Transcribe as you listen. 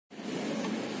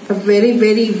A very,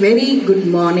 very, very good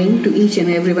morning to each and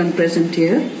everyone present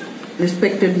here,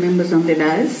 respected members on the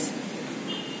dais,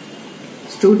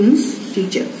 students,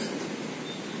 teachers.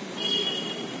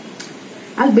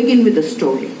 I'll begin with a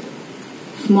story,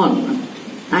 small one.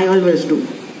 I always do.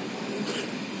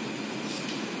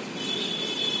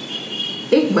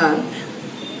 एक बार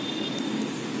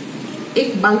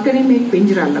एक balcony में एक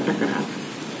पिंजरा लटक रहा था,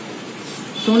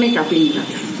 सोने का पिंजरा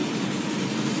था,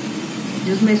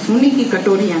 जिसमें सोने की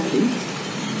कटोरियां थी,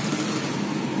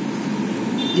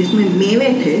 जिसमें मेवे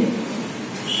थे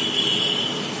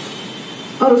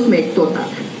और उसमें एक तोता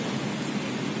था,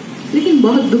 लेकिन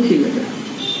बहुत दुखी लग रहा।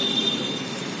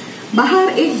 बाहर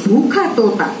एक भूखा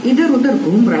तोता इधर उधर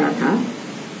घूम रहा था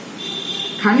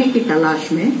खाने की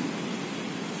तलाश में।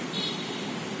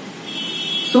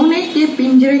 सोने के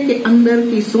पिंजरे के अंदर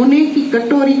की, सोने की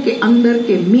कटोरी के अंदर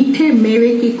के मीठे मेवे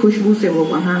की खुशबू से वो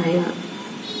वहां आया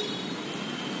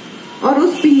और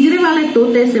उस पिंजरे वाले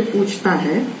तोते से पूछता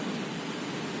है,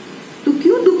 तू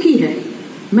क्यों दुखी है?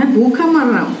 मैं भूखा मर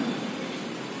रहा हूं,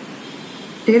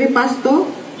 तेरे पास तो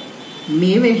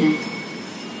मेवे हैं।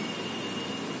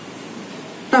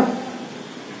 तब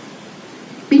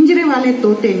पिंजरे वाले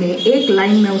तोते ने एक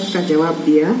लाइन में उसका जवाब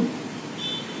दिया,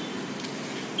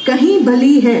 कहीं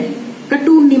भली है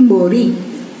कटु निम्बोरी,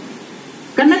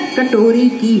 कनक कटोरी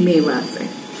की मेवा से।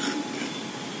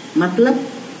 मतलब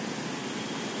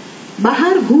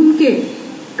बाहर घूम के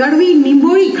कड़वी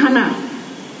निम्बोरी खाना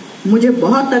मुझे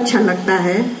बहुत अच्छा लगता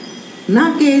है, ना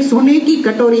कि सोने की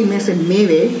कटोरी में से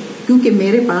मेवे, क्योंकि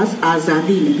मेरे पास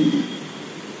आजादी नहीं है।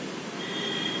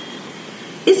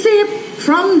 इससे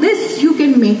from this you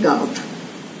can make out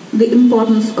the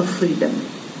importance of freedom.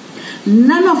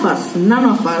 None of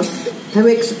us have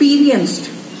experienced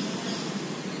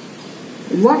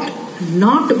what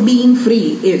not being free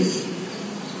is.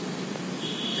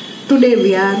 Today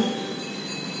we are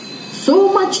so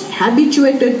much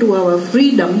habituated to our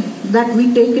freedom that we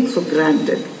take it for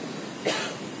granted.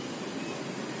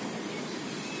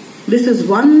 This is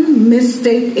one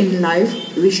mistake in life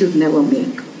we should never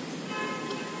make.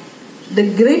 The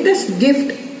greatest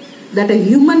gift that a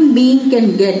human being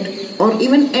can get, or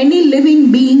even any living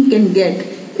being can get,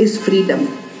 is freedom.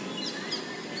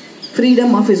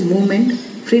 Freedom of his movement,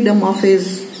 freedom of his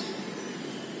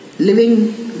living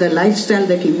the lifestyle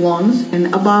that he wants, and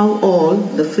above all,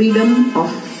 the freedom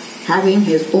of having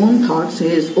his own thoughts,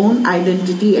 his own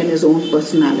identity, and his own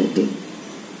personality.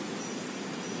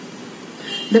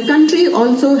 The country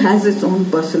also has its own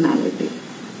personality.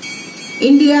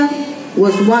 India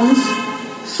was once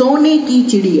Sone ki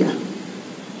chidiya.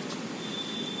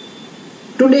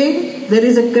 Today, there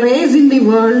is a craze in the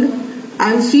world.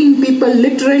 I've seen people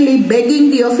literally begging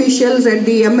the officials at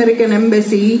the American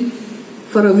embassy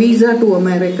for a visa to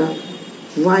America.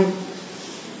 Why?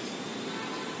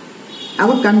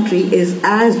 Our country is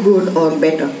as good or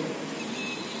better.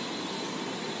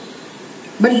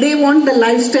 But they want the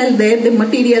lifestyle there, the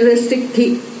materialistic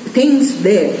things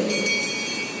there.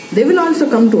 They will also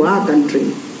come to our country.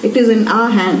 It is in our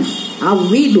hands how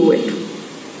we do it.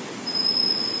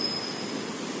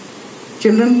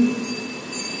 Children,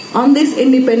 on this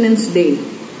Independence Day,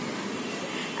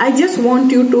 I just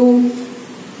want you to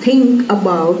think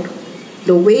about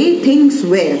the way things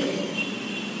were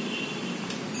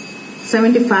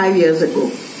 75 years ago,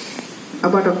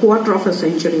 about a quarter of a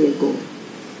century ago.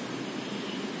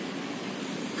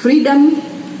 Freedom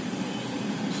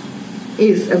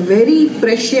is a very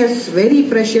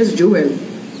precious jewel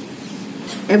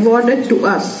awarded to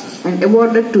us and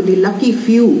awarded to the lucky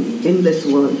few in this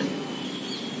world.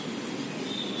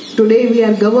 Today we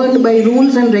are governed by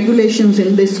rules and regulations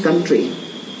in this country.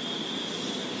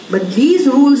 But these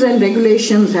rules and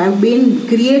regulations have been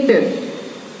created,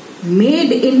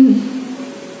 made in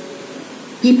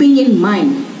keeping in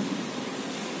mind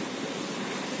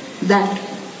that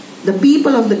the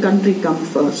people of the country come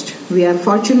first. We are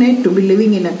fortunate to be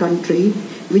living in a country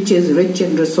which is rich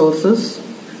in resources,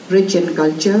 rich in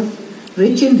culture,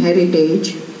 rich in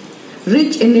heritage,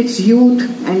 rich in its youth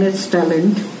and its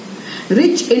talent,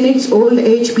 rich in its old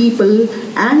age people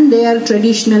and their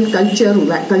traditional cultural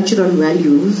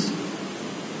values.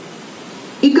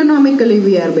 Economically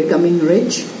we are becoming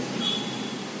rich.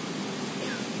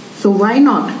 So why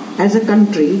not, as a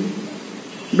country,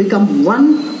 become one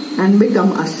and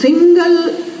become a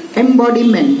single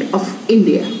embodiment of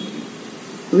India?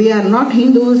 We are not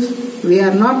Hindus, we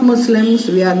are not Muslims,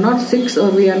 we are not Sikhs,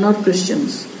 or we are not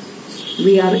Christians.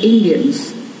 We are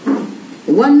Indians.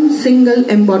 One single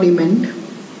embodiment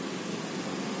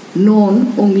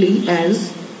known only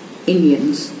as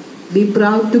Indians. Be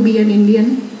proud to be an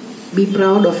Indian. Be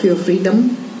proud of your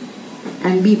freedom.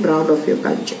 and be proud of your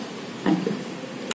culture.